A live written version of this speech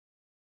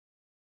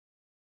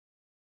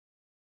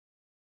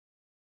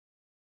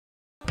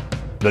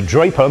The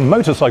Draper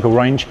Motorcycle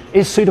range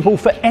is suitable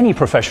for any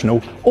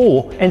professional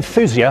or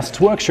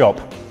enthusiast workshop.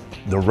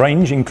 The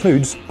range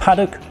includes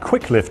paddock,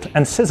 quick lift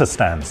and scissor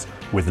stands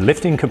with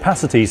lifting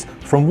capacities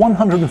from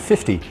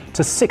 150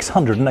 to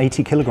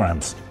 680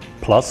 kilograms,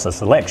 plus a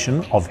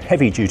selection of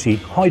heavy-duty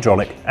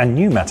hydraulic and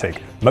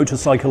pneumatic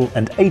motorcycle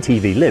and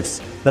ATV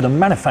lifts that are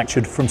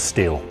manufactured from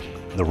steel.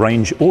 The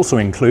range also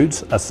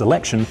includes a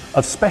selection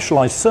of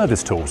specialised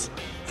service tools,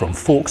 from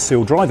fork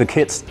seal driver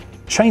kits,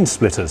 chain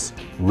splitters,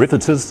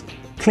 riveters,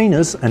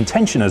 cleaners and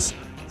tensioners,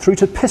 through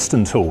to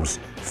piston tools,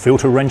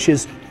 filter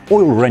wrenches,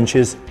 oil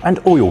wrenches and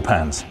oil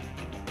pans.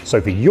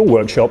 So for your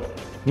workshop,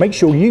 make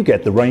sure you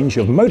get the range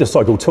of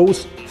motorcycle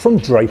tools from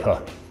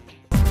Draper.